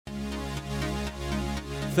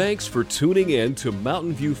Thanks for tuning in to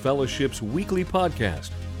Mountain View Fellowship's weekly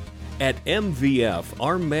podcast. At MVF,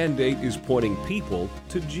 our mandate is pointing people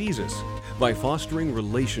to Jesus by fostering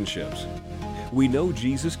relationships. We know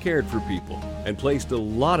Jesus cared for people and placed a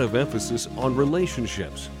lot of emphasis on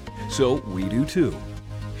relationships, so we do too.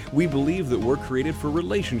 We believe that we're created for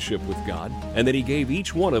relationship with God and that He gave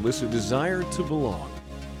each one of us a desire to belong.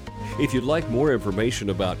 If you'd like more information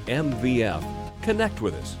about MVF, connect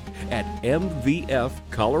with us at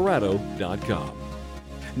mvfcolorado.com.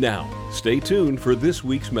 Now, stay tuned for this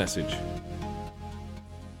week's message.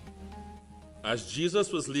 As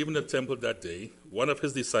Jesus was leaving the temple that day, one of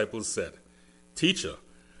his disciples said, "Teacher,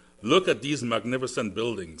 look at these magnificent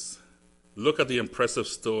buildings. Look at the impressive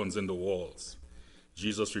stones in the walls."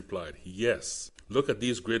 Jesus replied, "Yes, look at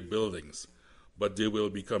these great buildings, but they will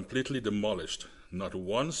be completely demolished. Not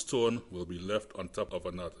one stone will be left on top of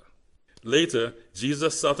another." Later,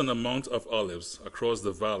 Jesus sat on the Mount of Olives across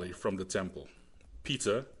the valley from the temple.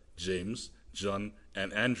 Peter, James, John,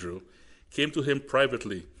 and Andrew came to him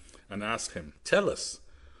privately and asked him, "Tell us,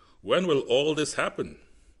 when will all this happen?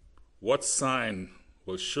 What sign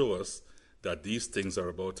will show us that these things are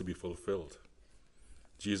about to be fulfilled?"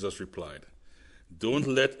 Jesus replied, "Don't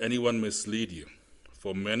let anyone mislead you,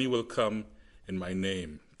 for many will come in my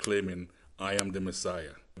name, claiming, 'I am the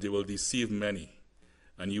Messiah.' They will deceive many.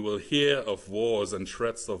 And you will hear of wars and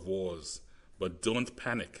threats of wars, but don't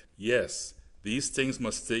panic. Yes, these things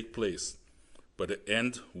must take place, but the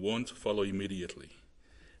end won't follow immediately.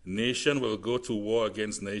 Nation will go to war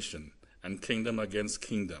against nation, and kingdom against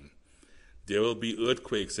kingdom. There will be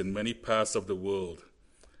earthquakes in many parts of the world,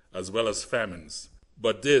 as well as famines.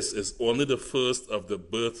 But this is only the first of the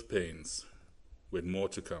birth pains, with more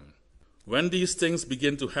to come. When these things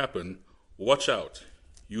begin to happen, watch out.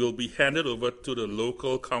 You will be handed over to the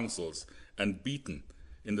local councils and beaten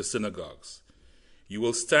in the synagogues. You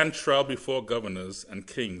will stand trial before governors and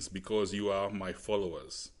kings because you are my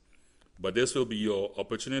followers. But this will be your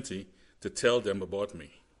opportunity to tell them about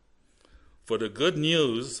me. For the good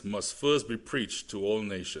news must first be preached to all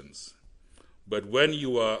nations. But when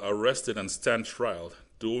you are arrested and stand trial,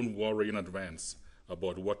 don't worry in advance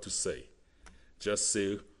about what to say. Just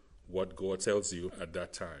say what God tells you at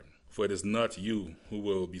that time. For it is not you who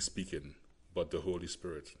will be speaking, but the Holy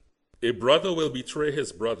Spirit. A brother will betray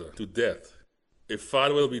his brother to death. A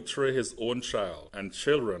father will betray his own child, and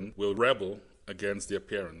children will rebel against their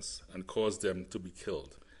parents and cause them to be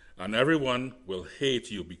killed. And everyone will hate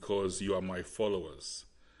you because you are my followers.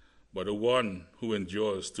 But the one who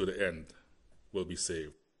endures to the end will be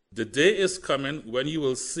saved. The day is coming when you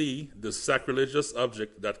will see the sacrilegious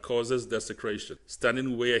object that causes desecration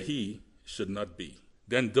standing where he should not be.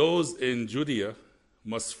 Then those in Judea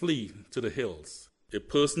must flee to the hills. A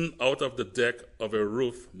person out of the deck of a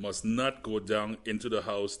roof must not go down into the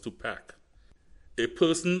house to pack. A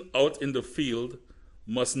person out in the field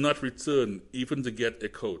must not return even to get a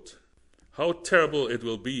coat. How terrible it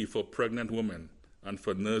will be for pregnant women and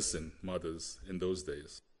for nursing mothers in those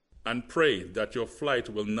days. And pray that your flight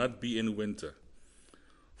will not be in winter,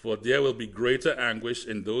 for there will be greater anguish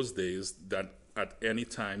in those days than at any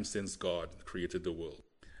time since God created the world,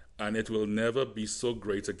 and it will never be so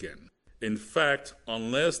great again. In fact,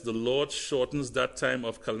 unless the Lord shortens that time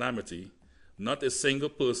of calamity, not a single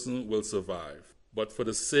person will survive. But for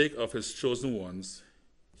the sake of his chosen ones,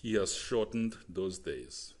 he has shortened those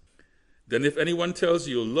days. Then if anyone tells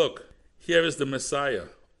you, 'Look, here is the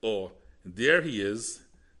Messiah,' or 'There he is,'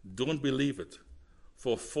 don't believe it.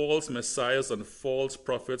 For false messiahs and false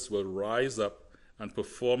prophets will rise up and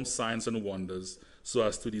perform signs and wonders so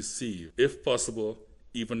as to deceive, if possible,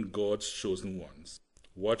 even God's chosen ones.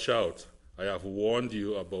 Watch out, I have warned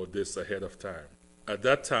you about this ahead of time. At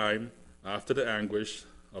that time, after the anguish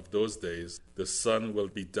of those days, the sun will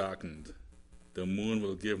be darkened, the moon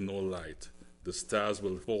will give no light, the stars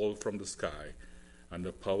will fall from the sky, and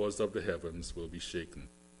the powers of the heavens will be shaken.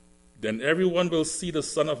 Then everyone will see the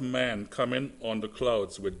Son of Man coming on the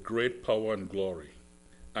clouds with great power and glory.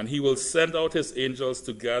 And he will send out his angels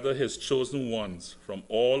to gather his chosen ones from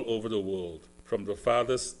all over the world, from the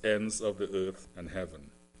farthest ends of the earth and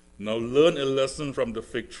heaven. Now learn a lesson from the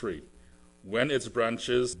fig tree. When its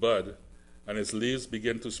branches bud and its leaves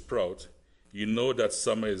begin to sprout, you know that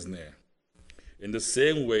summer is near. In the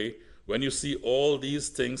same way, when you see all these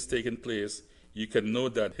things taking place, you can know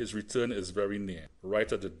that his return is very near,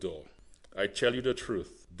 right at the door. I tell you the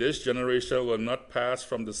truth, this generation will not pass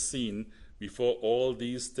from the scene before all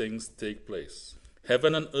these things take place.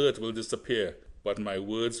 Heaven and earth will disappear, but my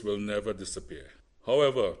words will never disappear.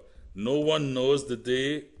 However, no one knows the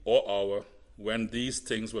day or hour when these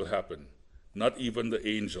things will happen, not even the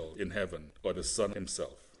angel in heaven or the Son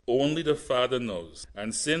himself. Only the Father knows.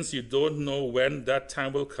 And since you don't know when that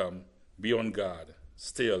time will come, be on guard.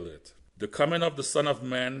 Stay alert. The coming of the Son of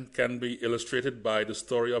Man can be illustrated by the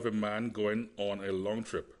story of a man going on a long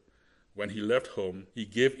trip. When he left home, he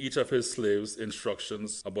gave each of his slaves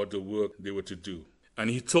instructions about the work they were to do. And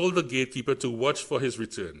he told the gatekeeper to watch for his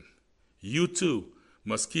return. You too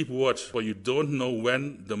must keep watch, for you don't know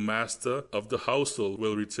when the master of the household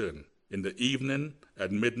will return, in the evening,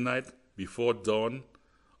 at midnight, before dawn,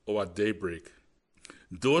 or at daybreak.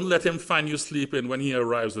 Don't let him find you sleeping when he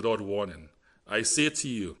arrives without warning. I say to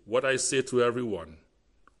you what I say to everyone,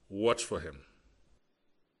 watch for him.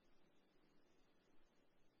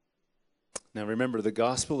 Now remember, the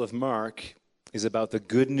Gospel of Mark is about the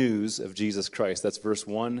good news of Jesus Christ. That's verse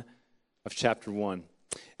 1 of chapter 1.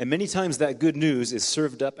 And many times that good news is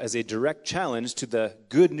served up as a direct challenge to the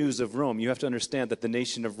good news of Rome. You have to understand that the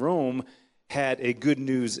nation of Rome had a good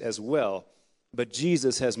news as well. But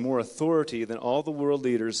Jesus has more authority than all the world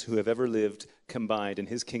leaders who have ever lived combined, and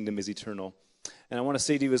his kingdom is eternal. And I want to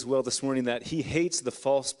say to you as well this morning that he hates the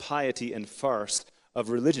false piety and farce of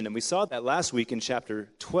religion. And we saw that last week in chapter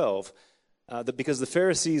 12, because the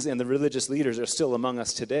Pharisees and the religious leaders are still among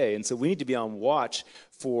us today. And so we need to be on watch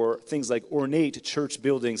for things like ornate church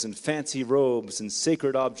buildings and fancy robes and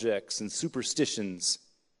sacred objects and superstitions,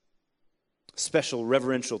 special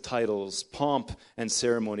reverential titles, pomp and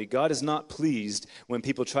ceremony. God is not pleased when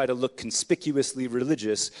people try to look conspicuously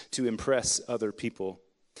religious to impress other people.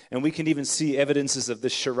 And we can even see evidences of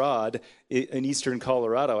this charade in eastern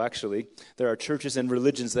Colorado, actually. There are churches and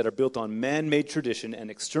religions that are built on man-made tradition and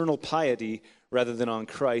external piety rather than on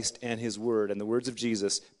Christ and his word. And the words of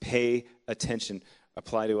Jesus, pay attention,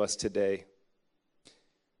 apply to us today.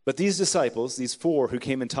 But these disciples, these four who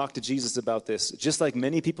came and talked to Jesus about this, just like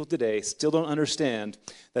many people today, still don't understand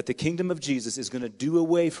that the kingdom of Jesus is going to do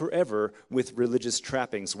away forever with religious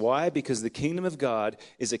trappings. Why? Because the kingdom of God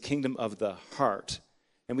is a kingdom of the heart.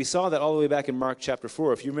 And we saw that all the way back in Mark chapter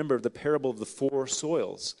 4. If you remember the parable of the four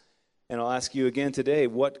soils. And I'll ask you again today,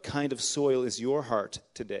 what kind of soil is your heart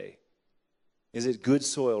today? Is it good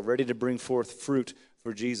soil, ready to bring forth fruit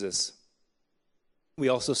for Jesus? We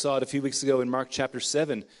also saw it a few weeks ago in Mark chapter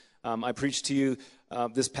 7. I preached to you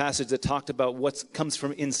this passage that talked about what comes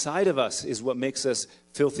from inside of us is what makes us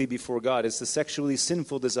filthy before God. It's the sexually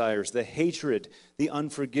sinful desires, the hatred, the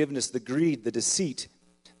unforgiveness, the greed, the deceit.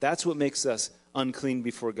 That's what makes us unclean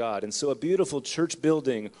before God. And so a beautiful church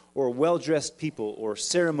building or well-dressed people or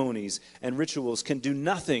ceremonies and rituals can do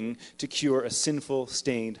nothing to cure a sinful,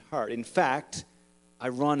 stained heart. In fact,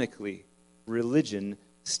 ironically, religion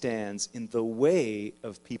stands in the way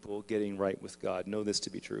of people getting right with God. Know this to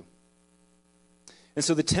be true. And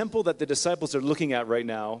so the temple that the disciples are looking at right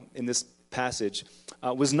now in this passage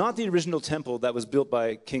was not the original temple that was built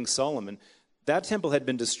by King Solomon. That temple had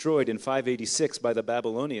been destroyed in 586 by the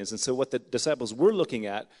Babylonians. And so what the disciples were looking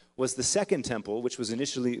at was the second temple, which was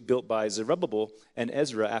initially built by Zerubbabel and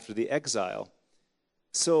Ezra after the exile.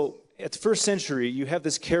 So at the first century, you have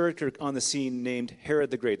this character on the scene named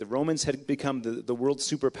Herod the Great. The Romans had become the world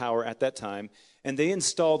superpower at that time, and they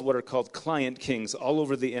installed what are called client kings all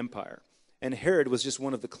over the empire. And Herod was just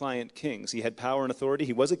one of the client kings. He had power and authority.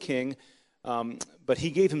 He was a king, but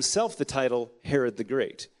he gave himself the title Herod the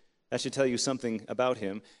Great. That should tell you something about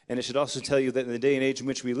him. And it should also tell you that in the day and age in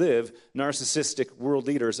which we live, narcissistic world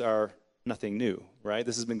leaders are nothing new, right?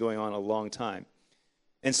 This has been going on a long time.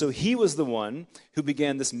 And so he was the one who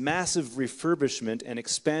began this massive refurbishment and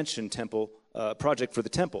expansion project for the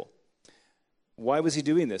temple. Why was he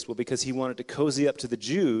doing this? Well, because he wanted to cozy up to the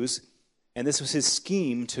Jews, and this was his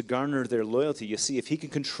scheme to garner their loyalty. You see, if he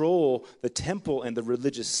could control the temple and the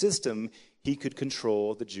religious system, he could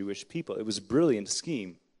control the Jewish people. It was a brilliant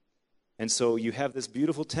scheme. And so you have this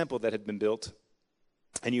beautiful temple that had been built,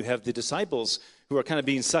 and you have the disciples who are kind of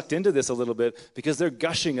being sucked into this a little bit because they're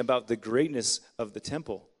gushing about the greatness of the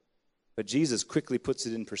temple. But Jesus quickly puts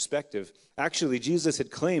it in perspective. Actually, Jesus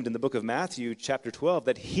had claimed in the book of Matthew, chapter 12,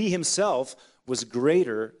 that he himself was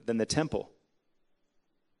greater than the temple.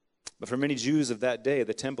 But for many Jews of that day,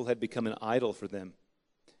 the temple had become an idol for them.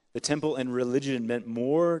 The temple and religion meant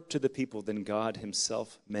more to the people than God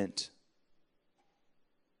himself meant.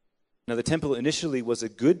 Now, the temple initially was a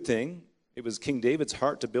good thing. It was King David's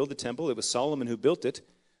heart to build the temple. It was Solomon who built it.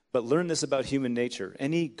 But learn this about human nature.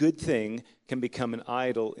 Any good thing can become an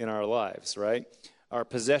idol in our lives, right? Our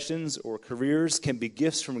possessions or careers can be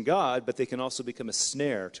gifts from God, but they can also become a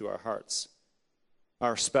snare to our hearts.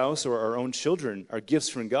 Our spouse or our own children are gifts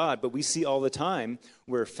from God, but we see all the time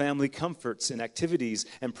where family comforts and activities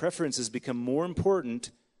and preferences become more important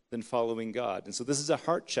than following God? And so this is a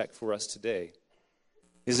heart check for us today.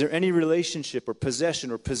 Is there any relationship or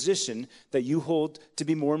possession or position that you hold to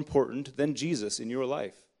be more important than Jesus in your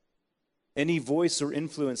life? Any voice or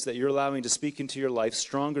influence that you're allowing to speak into your life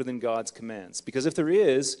stronger than God's commands? Because if there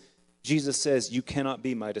is, Jesus says, you cannot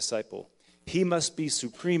be my disciple. He must be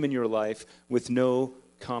supreme in your life with no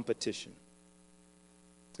competition.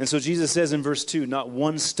 And so Jesus says in verse 2, not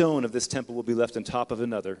one stone of this temple will be left on top of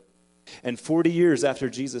another. And 40 years after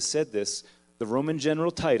Jesus said this, the Roman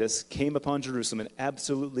general Titus came upon Jerusalem and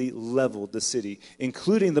absolutely leveled the city,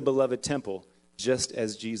 including the beloved temple, just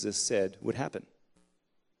as Jesus said would happen.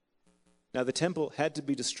 Now, the temple had to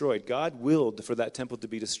be destroyed. God willed for that temple to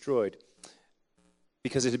be destroyed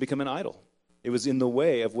because it had become an idol. It was in the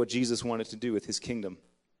way of what Jesus wanted to do with his kingdom.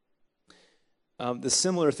 The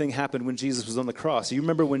similar thing happened when Jesus was on the cross. You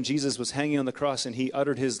remember when Jesus was hanging on the cross and he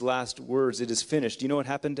uttered his last words, "It is finished." Do you know what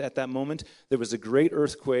happened at that moment? There was a great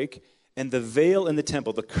earthquake, and the veil in the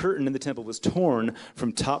temple, the curtain in the temple, was torn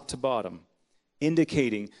from top to bottom,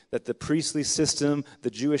 indicating that the priestly system, the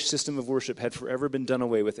Jewish system of worship, had forever been done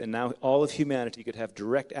away with, and now all of humanity could have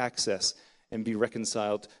direct access and be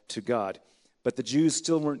reconciled to God. But the Jews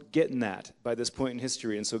still weren't getting that by this point in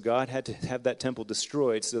history, and so God had to have that temple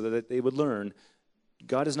destroyed so that they would learn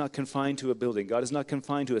God is not confined to a building. God is not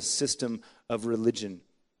confined to a system of religion.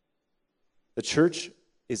 The church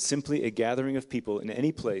is simply a gathering of people in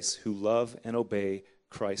any place who love and obey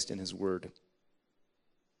Christ and his word.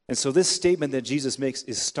 And so this statement that Jesus makes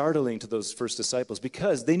is startling to those first disciples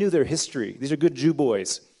because they knew their history. These are good Jew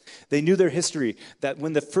boys. They knew their history, that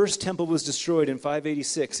when the first temple was destroyed in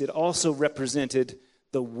 586, it also represented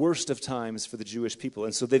the worst of times for the Jewish people.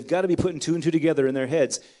 And so they've got to be putting two and two together in their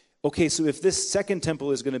heads. Okay, so if this second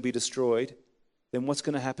temple is going to be destroyed, then what's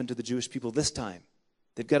going to happen to the Jewish people this time?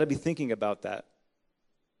 They've got to be thinking about that.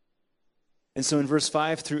 And so in verse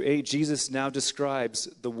 5 through 8, Jesus now describes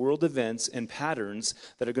the world events and patterns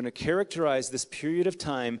that are going to characterize this period of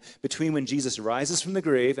time between when Jesus rises from the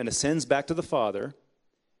grave and ascends back to the Father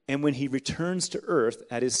and when he returns to earth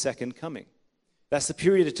at his second coming. That's the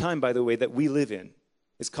period of time, by the way, that we live in.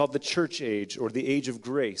 It's called the church age or the age of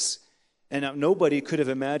grace. And now nobody could have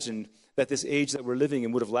imagined that this age that we're living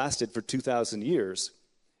in would have lasted for 2,000 years.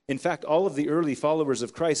 In fact, all of the early followers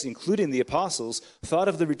of Christ, including the apostles, thought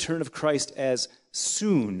of the return of Christ as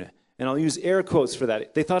soon. And I'll use air quotes for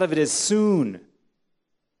that. They thought of it as soon.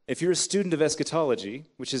 If you're a student of eschatology,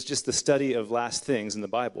 which is just the study of last things in the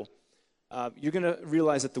Bible, you're going to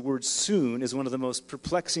realize that the word soon is one of the most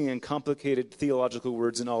perplexing and complicated theological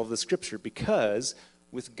words in all of the Scripture, because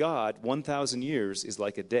with God, 1,000 years is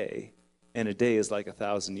like a day, and a day is like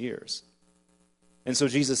 1,000 years. And so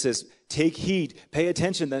Jesus says, take heed, pay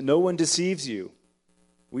attention that no one deceives you.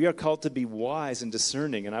 We are called to be wise and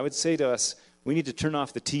discerning. And I would say to us, we need to turn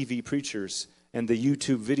off the TV preachers and the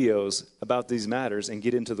YouTube videos about these matters and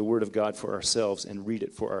get into the Word of God for ourselves and read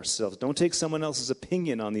it for ourselves. Don't take someone else's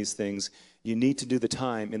opinion on these things. You need to do the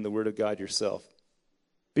time in the Word of God yourself.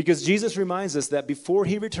 Because Jesus reminds us that before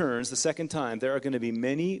he returns the second time, there are going to be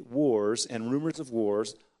many wars and rumors of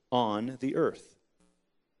wars on the earth.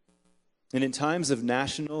 And in times of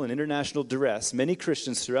national and international duress, many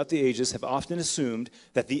Christians throughout the ages have often assumed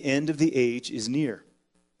that the end of the age is near.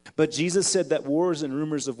 But Jesus said that wars and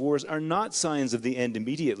rumors of wars are not signs of the end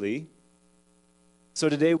immediately. So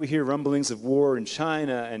today we hear rumblings of war in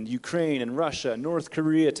China and Ukraine and Russia, North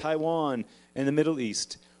Korea, Taiwan, and the Middle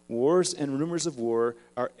East. Wars and rumors of war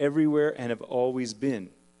are everywhere and have always been.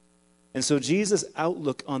 And so Jesus'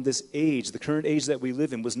 outlook on this age, the current age that we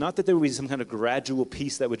live in, was not that there would be some kind of gradual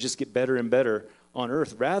peace that would just get better and better on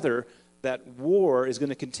earth. Rather, that war is going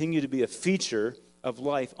to continue to be a feature of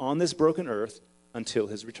life on this broken earth until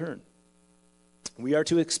his return. We are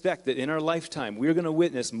to expect that in our lifetime, we are going to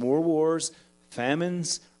witness more wars,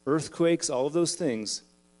 famines, earthquakes, all of those things.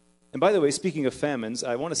 And by the way, speaking of famines,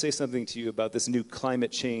 I want to say something to you about this new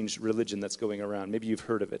climate change religion that's going around. Maybe you've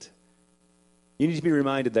heard of it. You need to be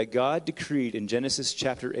reminded that God decreed in Genesis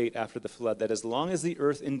chapter 8 after the flood that as long as the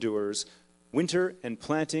earth endures, winter and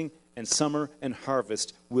planting and summer and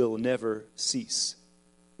harvest will never cease.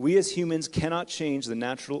 We as humans cannot change the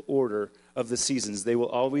natural order of the seasons. They will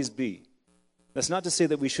always be. That's not to say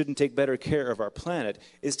that we shouldn't take better care of our planet.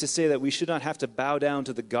 It's to say that we should not have to bow down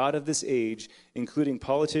to the God of this age, including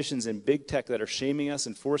politicians and big tech that are shaming us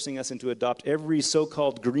and forcing us into adopt every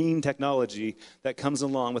so-called green technology that comes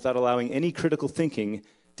along without allowing any critical thinking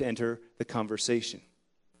to enter the conversation.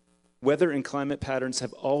 Weather and climate patterns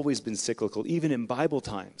have always been cyclical, even in Bible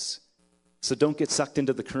times. So don't get sucked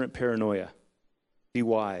into the current paranoia. Be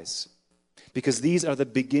wise. because these are the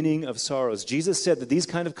beginning of sorrows. Jesus said that these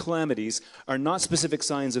kind of calamities are not specific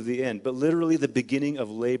signs of the end, but literally the beginning of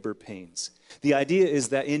labor pains. The idea is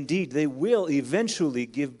that indeed they will eventually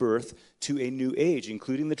give birth to a new age,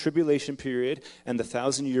 including the tribulation period and the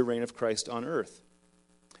 1,000-year reign of Christ on earth.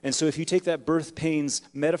 And so if you take that birth pains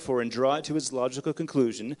metaphor and draw it to its logical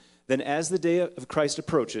conclusion, then as the day of Christ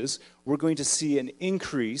approaches, we're going to see an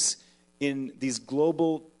increase in these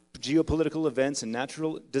global geopolitical events and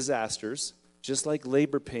natural disasters, just like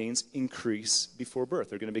labor pains increase before birth.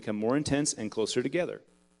 They're going to become more intense and closer together.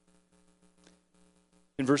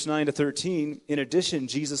 In verse 9 to 13, in addition,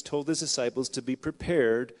 Jesus told his disciples to be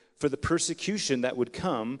prepared for the persecution that would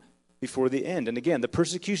come before the end. And again, the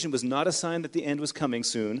persecution was not a sign that the end was coming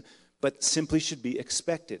soon, but simply should be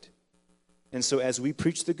expected. And so as we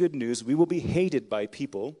preach the good news, we will be hated by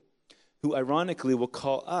people who ironically will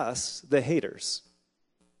call us the haters.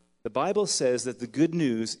 The Bible says that the good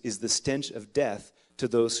news is the stench of death to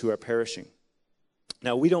those who are perishing.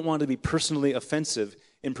 Now, we don't want to be personally offensive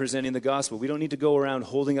in presenting the gospel. We don't need to go around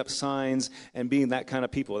holding up signs and being that kind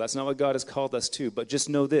of people. That's not what God has called us to. But just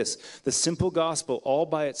know this, the simple gospel all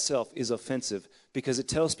by itself is offensive because it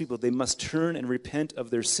tells people they must turn and repent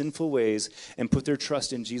of their sinful ways and put their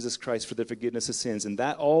trust in Jesus Christ for the forgiveness of sins. And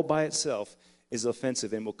that all by itself is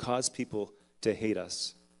offensive and will cause people to hate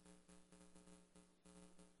us.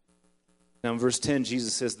 Now in verse 10,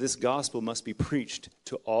 Jesus says this gospel must be preached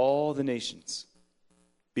to all the nations.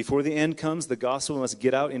 Before the end comes, the gospel must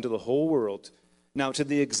get out into the whole world. Now, to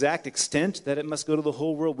the exact extent that it must go to the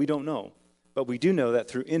whole world, we don't know. But we do know that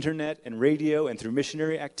through internet and radio and through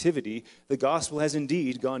missionary activity, the gospel has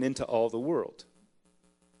indeed gone into all the world.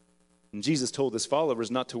 And Jesus told his followers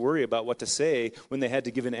not to worry about what to say when they had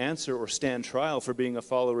to give an answer or stand trial for being a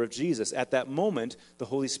follower of Jesus. At that moment, the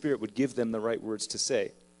Holy Spirit would give them the right words to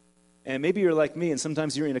say. And maybe you're like me, and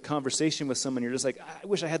sometimes you're in a conversation with someone, you're just like, I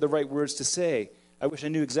wish I had the right words to say. I wish I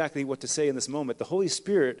knew exactly what to say in this moment. The Holy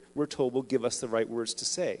Spirit, we're told, will give us the right words to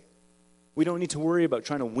say. We don't need to worry about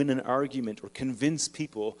trying to win an argument or convince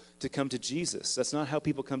people to come to Jesus. That's not how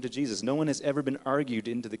people come to Jesus. No one has ever been argued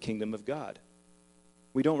into the kingdom of God.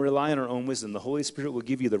 We don't rely on our own wisdom. The Holy Spirit will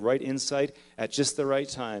give you the right insight at just the right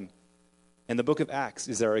time. And the book of Acts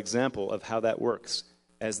is our example of how that works.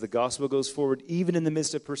 As the gospel goes forward, even in the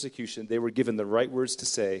midst of persecution, they were given the right words to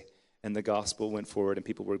say, and the gospel went forward and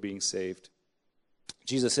people were being saved.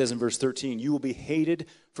 Jesus says in verse 13, you will be hated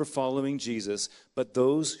for following Jesus, but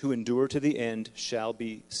those who endure to the end shall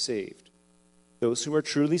be saved. Those who are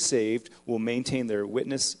truly saved will maintain their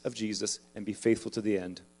witness of Jesus and be faithful to the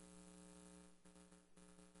end.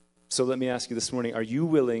 So let me ask you this morning, are you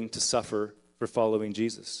willing to suffer for following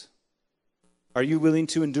Jesus? Are you willing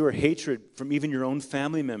to endure hatred from even your own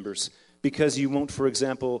family members because you won't, for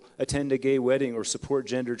example, attend a gay wedding or support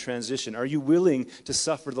gender transition? Are you willing to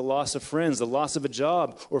suffer the loss of friends, the loss of a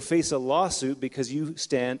job, or face a lawsuit because you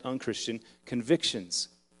stand on Christian convictions?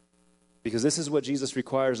 Because this is what Jesus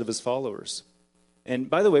requires of his followers. And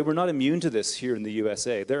by the way, we're not immune to this here in the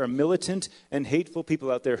USA. There are militant and hateful people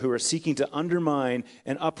out there who are seeking to undermine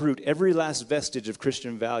and uproot every last vestige of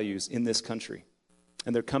Christian values in this country.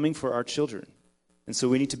 And they're coming for our children. And so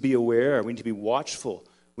we need to be aware, we need to be watchful,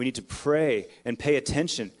 we need to pray and pay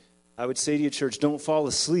attention. I would say to you, church, don't fall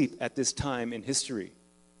asleep at this time in history.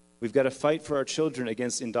 We've got to fight for our children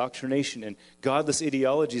against indoctrination and godless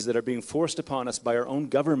ideologies that are being forced upon us by our own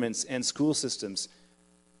governments and school systems.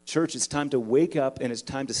 Church, it's time to wake up and it's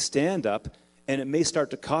time to stand up, and it may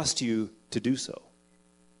start to cost you to do so.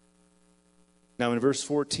 Now in verse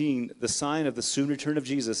 14, the sign of the soon return of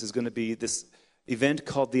Jesus is going to be this event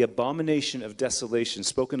called the abomination of desolation,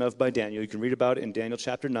 spoken of by Daniel. You can read about it in Daniel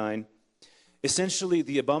chapter 9. Essentially,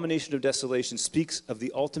 the abomination of desolation speaks of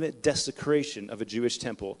the ultimate desecration of a Jewish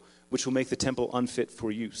temple, which will make the temple unfit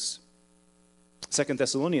for use. 2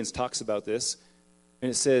 Thessalonians talks about this, and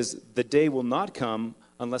it says, the day will not come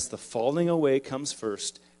unless the falling away comes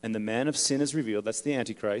first, and the man of sin is revealed. That's the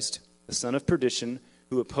Antichrist, the son of perdition,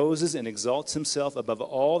 who opposes and exalts himself above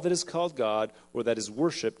all that is called God or that is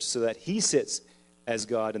worshipped, so that he sits as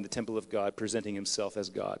God in the temple of God, presenting himself as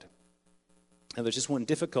God. And there's just one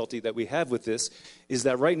difficulty that we have with this, is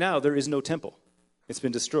that right now there is no temple. It's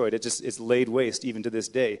been destroyed. It's laid waste even to this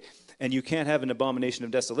day. And you can't have an abomination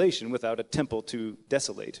of desolation without a temple to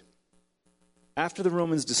desolate. After the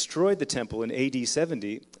Romans destroyed the temple in AD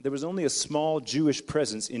 70, there was only a small Jewish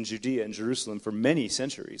presence in Judea and Jerusalem for many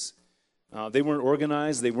centuries. They weren't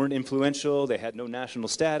organized, they weren't influential, they had no national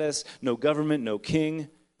status, no government, no king.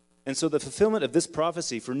 And so the fulfillment of this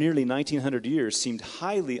prophecy for nearly 1900 years seemed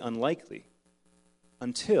highly unlikely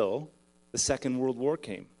until the Second World War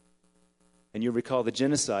came. And you recall the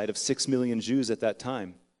genocide of 6 million Jews at that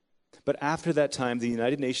time. But after that time, the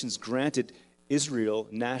United Nations granted Israel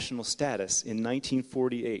national status in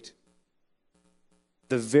 1948.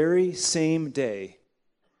 The very same day,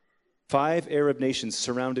 5 Arab nations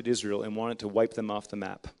surrounded Israel and wanted to wipe them off the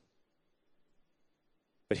map.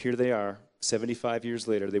 But here they are, 75 years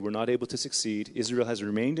later. They were not able to succeed. Israel has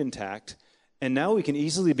remained intact. And now we can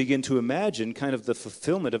easily begin to imagine kind of the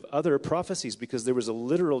fulfillment of other prophecies, because there was a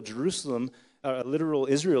literal a literal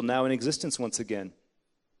Israel now in existence once again.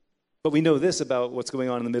 But we know this about what's going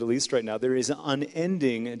on in the Middle East right now. There is an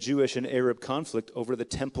unending Jewish and Arab conflict over the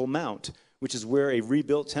Temple Mount, which is where a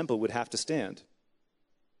rebuilt temple would have to stand.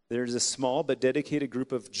 There is a small but dedicated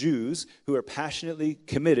group of Jews who are passionately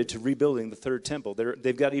committed to rebuilding the third temple.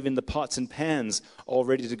 They've got even the pots and pans all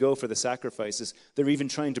ready to go for the sacrifices. They're even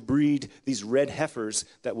trying to breed these red heifers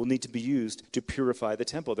that will need to be used to purify the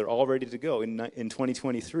temple. They're all ready to go in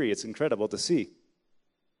 2023. It's incredible to see.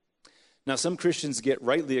 Now, some Christians get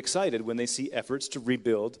rightly excited when they see efforts to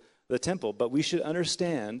rebuild the temple, but we should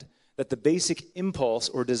understand that the basic impulse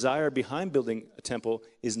or desire behind building a temple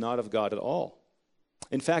is not of God at all.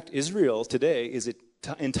 In fact, Israel today is an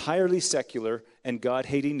entirely secular and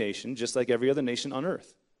God-hating nation, just like every other nation on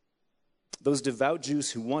earth. Those devout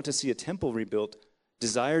Jews who want to see a temple rebuilt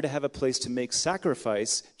desire to have a place to make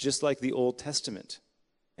sacrifice, just like the Old Testament.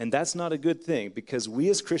 And that's not a good thing, because we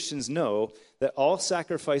as Christians know that all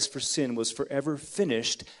sacrifice for sin was forever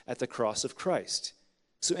finished at the cross of Christ.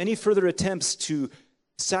 So any further attempts to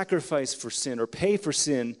sacrifice for sin or pay for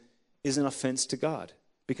sin is an offense to God,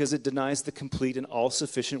 because it denies the complete and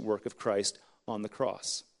all-sufficient work of Christ on the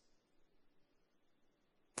cross.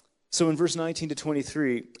 So in verse 19 to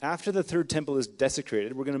 23, after the third temple is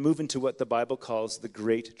desecrated, we're going to move into what the Bible calls the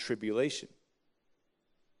Great Tribulation,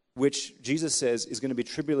 which Jesus says is going to be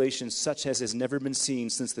tribulation such as has never been seen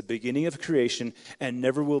since the beginning of creation and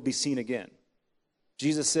never will be seen again.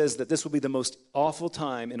 Jesus says that this will be the most awful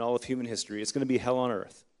time in all of human history. It's going to be hell on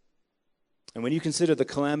earth. And when you consider the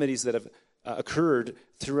calamities that have occurred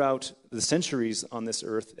throughout the centuries on this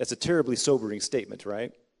earth, that's a terribly sobering statement,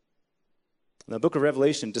 right? The book of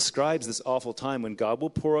Revelation describes this awful time when God will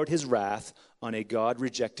pour out his wrath on a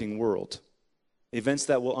God-rejecting world. Events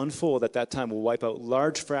that will unfold at that time will wipe out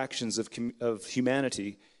large fractions of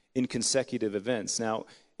humanity in consecutive events. Now,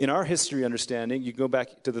 in our history understanding, you go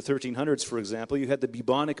back to the 1300s, for example, you had the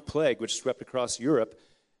bubonic plague, which swept across Europe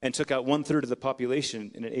and took out 1/3 of the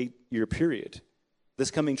population in an 8-year period. This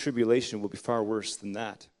coming tribulation will be far worse than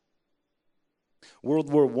that.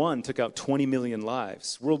 World War I took out 20 million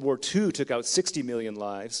lives. World War II took out 60 million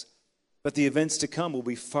lives. But the events to come will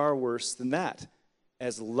be far worse than that,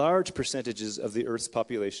 as large percentages of the earth's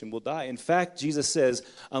population will die. In fact, Jesus says,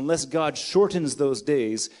 unless God shortens those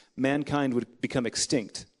days, mankind would become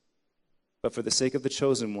extinct. But for the sake of the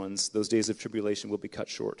chosen ones, those days of tribulation will be cut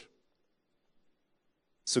short.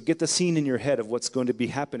 So get the scene in your head of what's going to be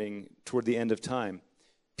happening toward the end of time.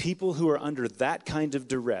 People who are under that kind of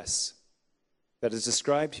duress that is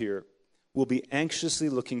described here will be anxiously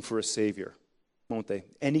looking for a savior, won't they?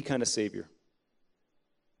 Any kind of savior.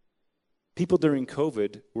 People during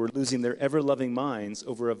COVID were losing their ever-loving minds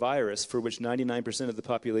over a virus for which 99% of the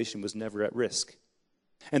population was never at risk.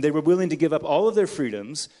 And they were willing to give up all of their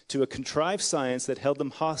freedoms to a contrived science that held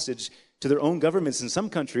them hostage to their own governments in some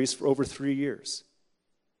countries for over 3 years.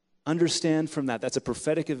 Understand from that, that's a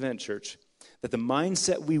prophetic event, church, that the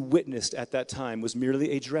mindset we witnessed at that time was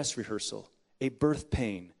merely a dress rehearsal, a birth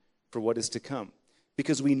pain for what is to come.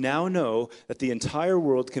 Because we now know that the entire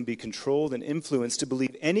world can be controlled and influenced to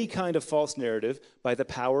believe any kind of false narrative by the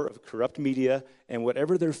power of corrupt media and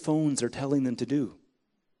whatever their phones are telling them to do.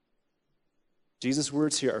 Jesus'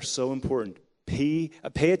 words here are so important. Pay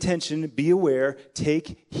attention, be aware,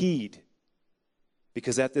 take heed.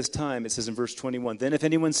 Because at this time, it says in verse 21, then if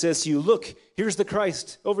anyone says to you, look, here's the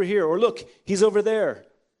Christ over here, or look, he's over there,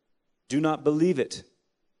 do not believe it.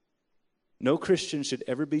 No Christian should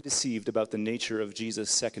ever be deceived about the nature of Jesus'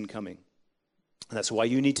 second coming. And that's why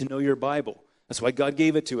you need to know your Bible. That's why God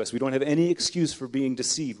gave it to us. We don't have any excuse for being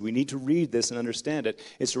deceived. We need to read this and understand it.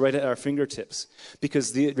 It's right at our fingertips.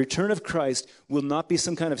 Because the return of Christ will not be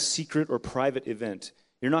some kind of secret or private event.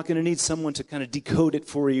 You're not going to need someone to kind of decode it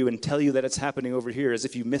for you and tell you that it's happening over here as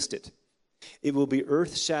if you missed it. It will be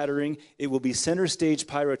earth-shattering. It will be center stage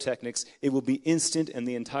pyrotechnics. It will be instant, and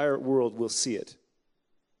the entire world will see it.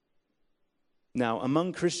 Now,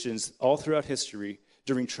 among Christians all throughout history,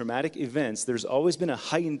 during traumatic events, there's always been a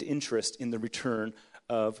heightened interest in the return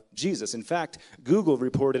of Jesus. In fact, Google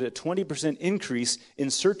reported a 20% increase in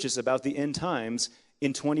searches about the end times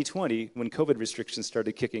in 2020 when COVID restrictions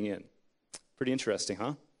started kicking in. Pretty interesting,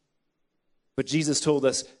 huh? But Jesus told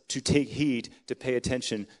us to take heed, to pay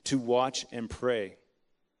attention, to watch and pray.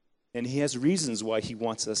 And he has reasons why he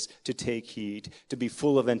wants us to take heed, to be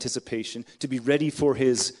full of anticipation, to be ready for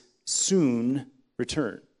his soon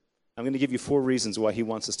return. I'm going to give you 4 reasons why he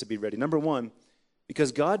wants us to be ready. Number 1,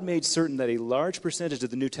 because God made certain that a large percentage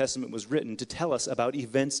of the New Testament was written to tell us about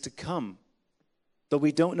events to come. Though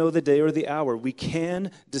we don't know the day or the hour, we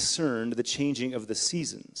can discern the changing of the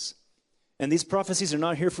seasons. And these prophecies are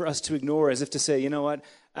not here for us to ignore as if to say, you know what,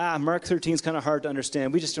 Mark 13 is kind of hard to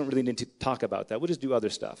understand. We just don't really need to talk about that. We'll just do other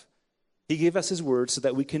stuff. He gave us his word so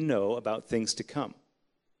that we can know about things to come.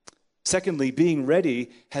 Secondly, being ready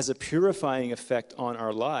has a purifying effect on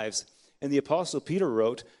our lives. And the Apostle Peter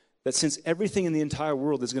wrote that since everything in the entire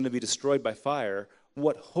world is going to be destroyed by fire,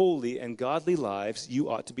 what holy and godly lives you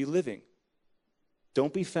ought to be living.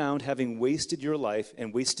 Don't be found having wasted your life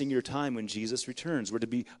and wasting your time when Jesus returns. We're to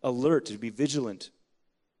be alert, to be vigilant.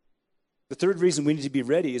 The third reason we need to be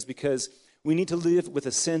ready is because we need to live with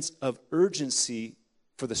a sense of urgency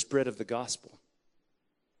for the spread of the gospel.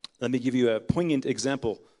 Let me give you a poignant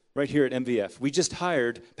example right here at MVF. We just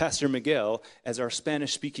hired Pastor Miguel as our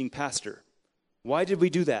Spanish-speaking pastor. Why did we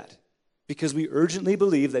do that? Because we urgently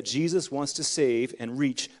believe that Jesus wants to save and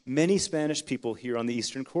reach many Spanish people here on the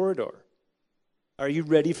Eastern Corridor. Are you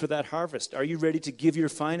ready for that harvest? Are you ready to give your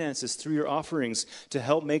finances through your offerings to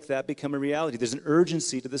help make that become a reality? There's an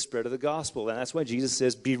urgency to the spread of the gospel, and that's why Jesus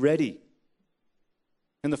says, be ready.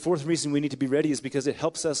 And the fourth reason we need to be ready is because it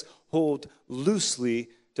helps us hold loosely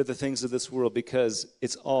to the things of this world, because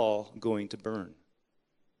it's all going to burn.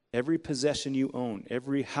 Every possession you own,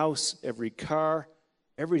 every house, every car,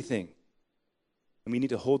 everything. And we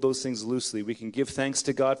need to hold those things loosely. We can give thanks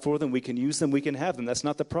to God for them. We can use them. We can have them. That's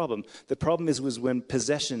not the problem. The problem is when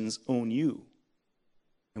possessions own you.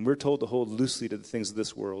 And we're told to hold loosely to the things of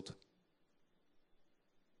this world.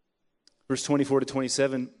 Verse 24 to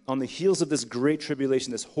 27, on the heels of this great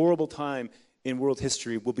tribulation, this horrible time in world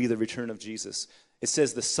history will be the return of Jesus. It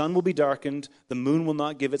says the sun will be darkened, the moon will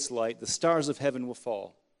not give its light, the stars of heaven will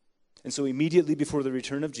fall. And so immediately before the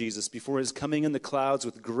return of Jesus, before his coming in the clouds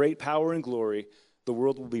with great power and glory, the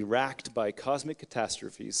world will be racked by cosmic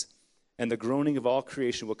catastrophes, and the groaning of all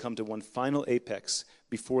creation will come to one final apex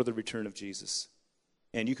before the return of Jesus.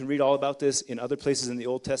 And you can read all about this in other places in the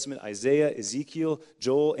Old Testament. Isaiah, Ezekiel,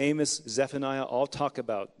 Joel, Amos, Zephaniah all talk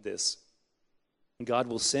about this. And God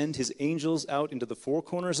will send his angels out into the four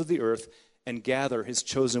corners of the earth and gather his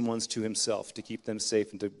chosen ones to himself to keep them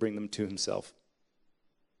safe and to bring them to himself.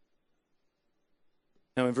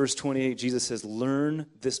 Now in verse 28, Jesus says, learn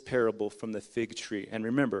this parable from the fig tree. And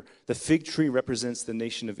remember, the fig tree represents the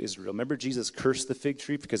nation of Israel. Remember, Jesus cursed the fig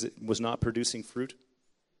tree because it was not producing fruit?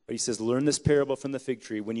 But he says, learn this parable from the fig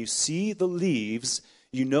tree. When you see the leaves,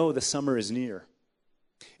 you know the summer is near.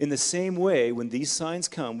 In the same way, when these signs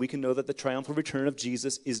come, we can know that the triumphal return of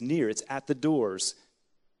Jesus is near. It's at the doors.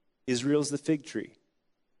 Israel's the fig tree.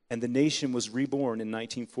 And the nation was reborn in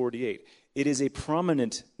 1948. It is a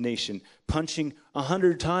prominent nation, punching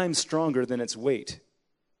 100 times stronger than its weight.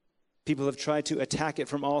 People have tried to attack it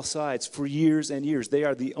from all sides for years and years. They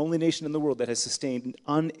are the only nation in the world that has sustained an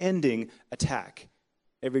unending attack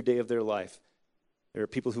every day of their life. There are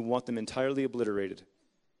people who want them entirely obliterated,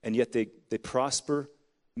 and yet they prosper.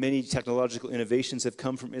 Many technological innovations have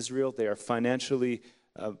come from Israel. They are financially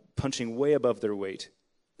punching way above their weight.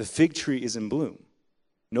 The fig tree is in bloom.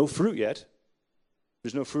 No fruit yet.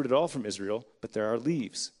 There's no fruit at all from Israel, but there are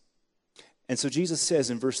leaves. And so Jesus says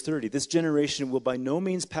in verse 30, this generation will by no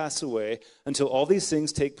means pass away until all these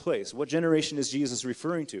things take place. What generation is Jesus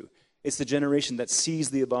referring to? It's the generation that sees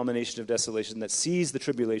the abomination of desolation, that sees the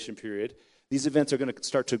tribulation period. These events are going to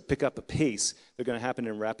start to pick up a pace. They're going to happen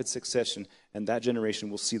in rapid succession, and that generation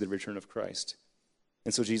will see the return of Christ.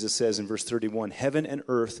 And so Jesus says in verse 31, heaven and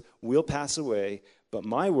earth will pass away, but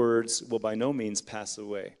my words will by no means pass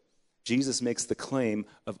away. Jesus makes the claim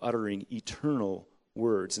of uttering eternal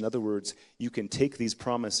words. In other words, you can take these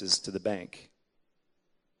promises to the bank.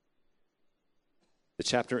 The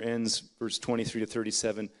chapter ends, verse 23 to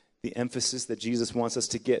 37, the emphasis that Jesus wants us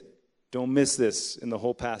to get. Don't miss this in the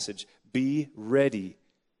whole passage. Be ready.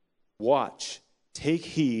 Watch. Take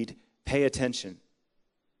heed. Pay attention.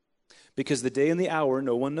 Because the day and the hour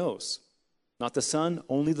no one knows. Not the Son,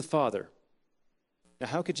 only the Father. Now,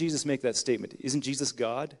 how could Jesus make that statement? Isn't Jesus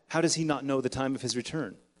God? How does he not know the time of his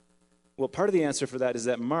return? Well, part of the answer for that is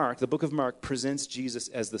that Mark, the book of Mark, presents Jesus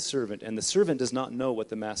as the servant, and the servant does not know what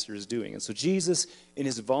the master is doing. And so Jesus, in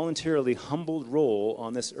his voluntarily humbled role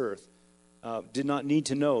on this earth, did not need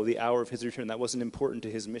to know the hour of his return. That wasn't important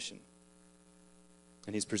to his mission.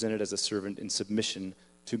 And he's presented as a servant in submission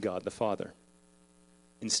to God the Father.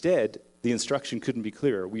 Instead, The instruction couldn't be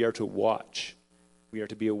clearer. We are to watch. We are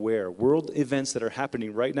to be aware. World events that are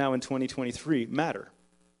happening right now in 2023 matter.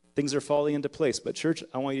 Things are falling into place. But church,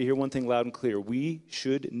 I want you to hear one thing loud and clear. We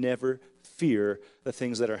should never fear the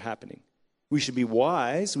things that are happening. We should be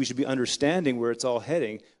wise. We should be understanding where it's all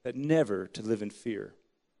heading, but never to live in fear.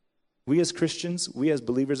 We as Christians, we as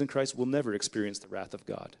believers in Christ will never experience the wrath of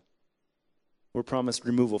God. We're promised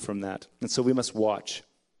removal from that. And so we must watch.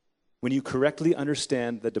 When you correctly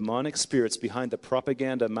understand the demonic spirits behind the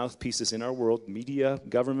propaganda mouthpieces in our world, media,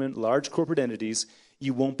 government, large corporate entities,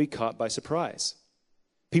 you won't be caught by surprise.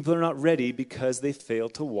 People are not ready because they fail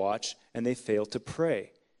to watch and they fail to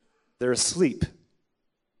pray. They're asleep.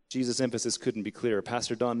 Jesus' emphasis couldn't be clearer.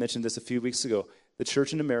 Pastor Don mentioned this a few weeks ago. The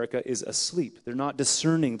church in America is asleep. They're not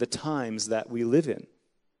discerning the times that we live in.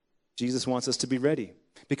 Jesus wants us to be ready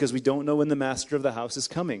because we don't know when the master of the house is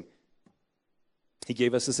coming. He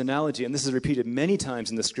gave us this analogy, and this is repeated many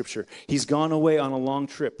times in the scripture. He's gone away on a long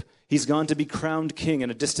trip. He's gone to be crowned king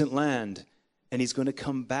in a distant land, and he's going to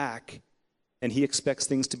come back, and he expects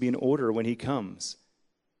things to be in order when he comes.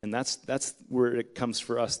 And that's where it comes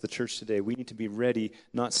for us, the church today. We need to be ready,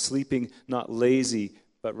 not sleeping, not lazy,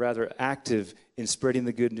 but rather active in spreading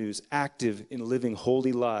the good news, active in living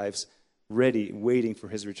holy lives, ready, waiting for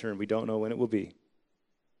his return. We don't know when it will be.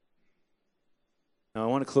 Now, I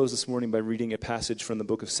want to close this morning by reading a passage from the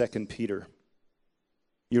book of 2 Peter.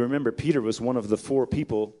 You remember, Peter was one of the 4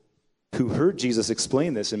 people who heard Jesus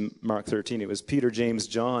explain this in Mark 13. It was Peter, James,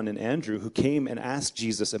 John, and Andrew who came and asked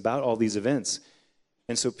Jesus about all these events.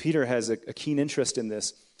 And so Peter has a keen interest in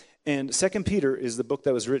this. And 2 Peter is the book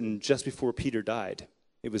that was written just before Peter died.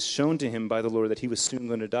 It was shown to him by the Lord that he was soon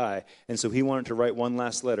going to die. And so he wanted to write one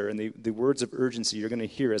last letter. And the words of urgency you're going to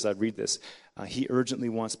hear as I read this, he urgently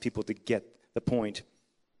wants people to get the point.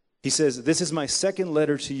 He says, "This is my second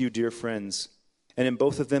letter to you, dear friends, and in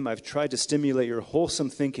both of them I've tried to stimulate your wholesome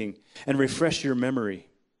thinking and refresh your memory.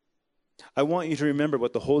 I want you to remember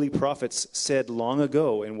what the holy prophets said long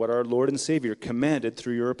ago and what our Lord and Savior commanded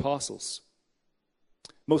through your apostles.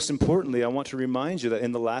 Most importantly, I want to remind you that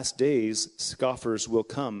in the last days, scoffers will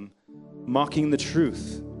come, mocking the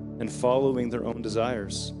truth and following their own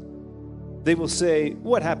desires. They will say,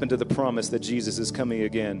 'What happened to the promise that Jesus is coming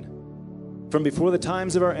again?' From before the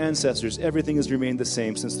times of our ancestors, everything has remained the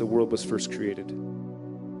same since the world was first created.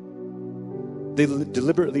 They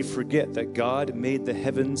deliberately forget that God made the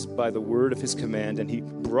heavens by the word of his command, and he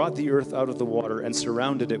brought the earth out of the water and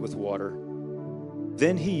surrounded it with water.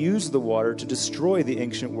 Then he used the water to destroy the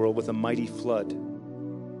ancient world with a mighty flood.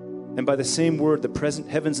 And by the same word, the present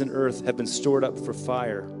heavens and earth have been stored up for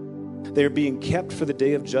fire. They are being kept for the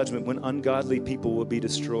day of judgment when ungodly people will be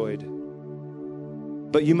destroyed.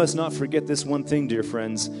 But you must not forget this one thing, dear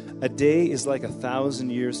friends. A day is like 1,000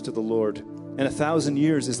 years to the Lord, and 1,000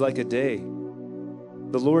 years is like a day.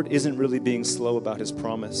 The Lord isn't really being slow about his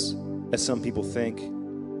promise, as some people think.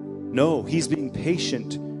 No, he's being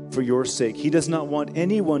patient for your sake. He does not want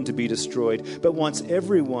anyone to be destroyed, but wants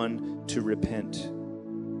everyone to repent.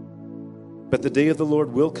 But the day of the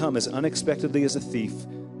Lord will come as unexpectedly as a thief.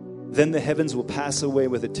 Then the heavens will pass away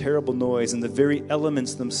with a terrible noise, and the very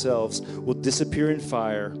elements themselves will disappear in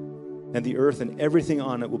fire, and the earth and everything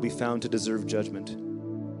on it will be found to deserve judgment.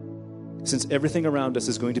 Since everything around us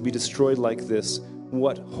is going to be destroyed like this,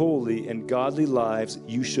 what holy and godly lives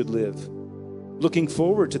you should live, looking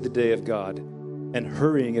forward to the day of God and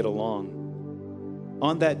hurrying it along.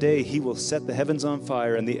 On that day, he will set the heavens on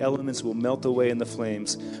fire, and the elements will melt away in the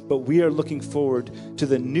flames. But we are looking forward to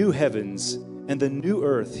the new heavens and the new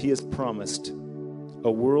earth he has promised,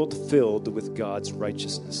 a world filled with God's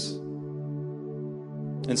righteousness.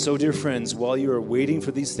 And so, dear friends, while you are waiting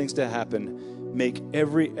for these things to happen, make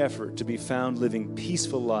every effort to be found living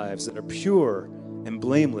peaceful lives that are pure and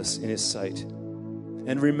blameless in his sight.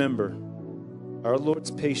 And remember, our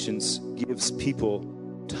Lord's patience gives people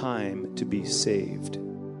time to be saved.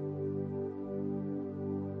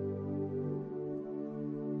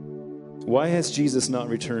 Why has Jesus not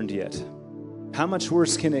returned yet? How much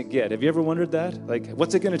worse can it get? Have you ever wondered that? Like,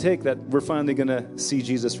 what's it going to take that we're finally going to see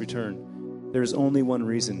Jesus return? There's only one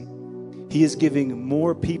reason. He is giving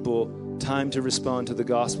more people time to respond to the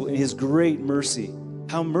gospel in his great mercy.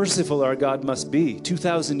 How merciful our God must be.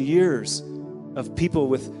 2,000 years of people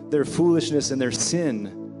with their foolishness and their sin.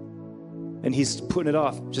 And he's putting it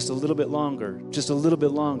off just a little bit longer,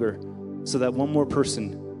 so that one more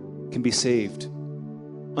person can be saved.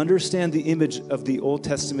 Understand the image of the Old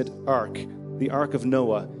Testament ark. The Ark of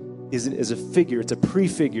Noah is a figure, it's a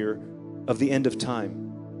prefigure of the end of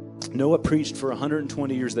time. Noah preached for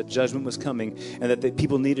 120 years that judgment was coming and that the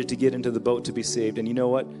people needed to get into the boat to be saved. And you know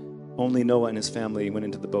what? Only Noah and his family went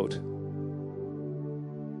into the boat.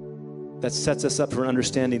 that sets us up for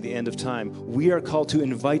understanding the end of time. We are called to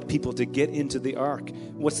invite people to get into the ark.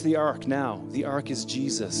 What's the ark now? The ark is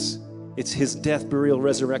Jesus. It's his death, burial,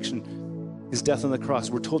 resurrection, his death on the cross.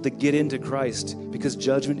 We're told to get into Christ because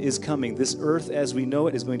judgment is coming. This earth as we know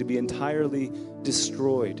it is going to be entirely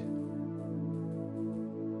destroyed.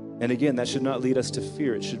 And again, that should not lead us to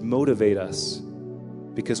fear. It should motivate us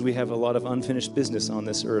because we have a lot of unfinished business on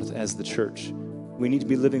this earth as the church. We need to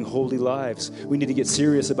be living holy lives. We need to get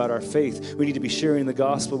serious about our faith. We need to be sharing the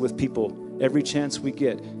gospel with people every chance we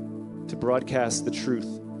get to broadcast the truth.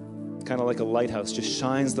 It's kind of like a lighthouse, just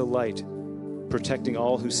shines the light, protecting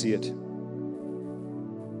all who see it.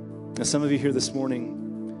 Now, some of you here this morning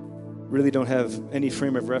really don't have any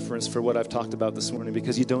frame of reference for what I've talked about this morning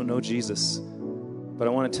because you don't know Jesus. But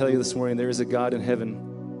I want to tell you this morning, there is a God in heaven,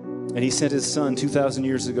 and he sent his son 2,000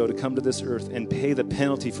 years ago to come to this earth and pay the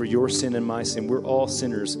penalty for your sin and my sin. We're all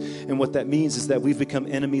sinners. And what that means is that we've become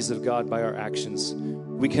enemies of God by our actions.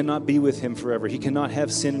 We cannot be with him forever. He cannot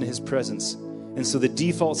have sin in his presence. And so the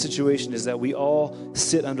default situation is that we all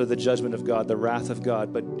sit under the judgment of God, the wrath of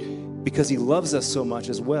God. But because he loves us so much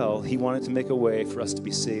as well, he wanted to make a way for us to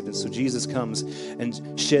be saved. And so Jesus comes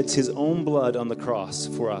and sheds his own blood on the cross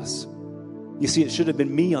for us. You see, it should have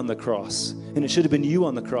been me on the cross, and it should have been you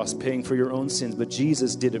on the cross paying for your own sins, but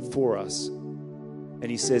Jesus did it for us.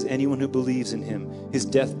 And he says anyone who believes in him, his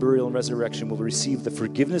death, burial, and resurrection will receive the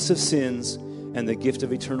forgiveness of sins and the gift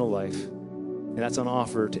of eternal life. And that's on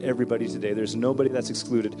offer to everybody today. There's nobody that's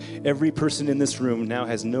excluded. Every person in this room now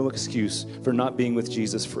has no excuse for not being with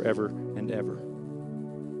Jesus forever and ever.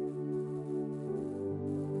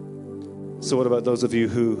 So what about those of you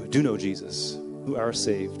who do know Jesus, who are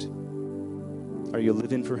saved? Are you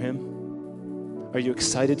living for him? Are you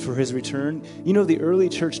excited for his return? You know, the early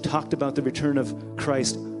church talked about the return of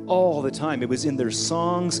Christ all the time. It was in their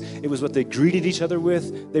songs. It was what they greeted each other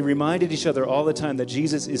with. They reminded each other all the time that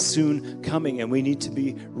Jesus is soon coming, and we need to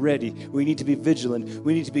be ready. We need to be vigilant.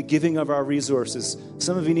 We need to be giving of our resources.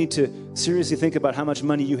 Some of you need to seriously think about how much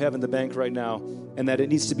money you have in the bank right now, and that it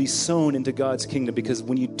needs to be sown into God's kingdom, because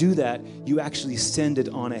when you do that, you actually send it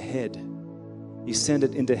on ahead. You send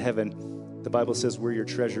it into heaven. The Bible says where your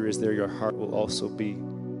treasure is, there your heart will also be.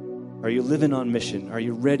 Are you living on mission? Are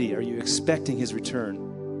you ready? Are you expecting his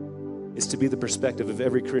return? It's to be the perspective of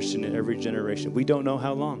every Christian in every generation. We don't know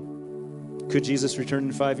how long. Could Jesus return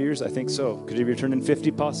in 5 years? I think so. Could he return in 50?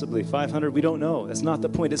 Possibly. 500? We don't know. That's not the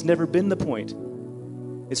point. It's never been the point.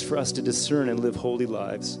 It's for us to discern and live holy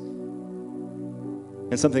lives.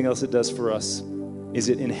 And something else it does for us is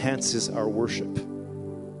it enhances our worship.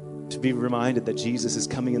 To be reminded that Jesus is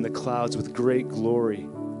coming in the clouds with great glory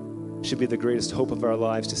should be the greatest hope of our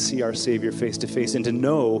lives, to see our Savior face to face and to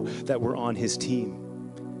know that we're on his team.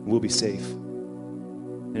 We'll be safe.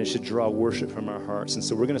 And it should draw worship from our hearts. And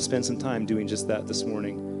so we're going to spend some time doing just that this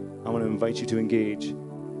morning. I want to invite you to engage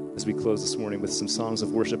as we close this morning with some songs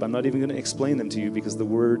of worship. I'm not even going to explain them to you because the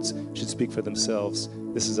words should speak for themselves.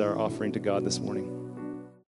 This is our offering to God this morning.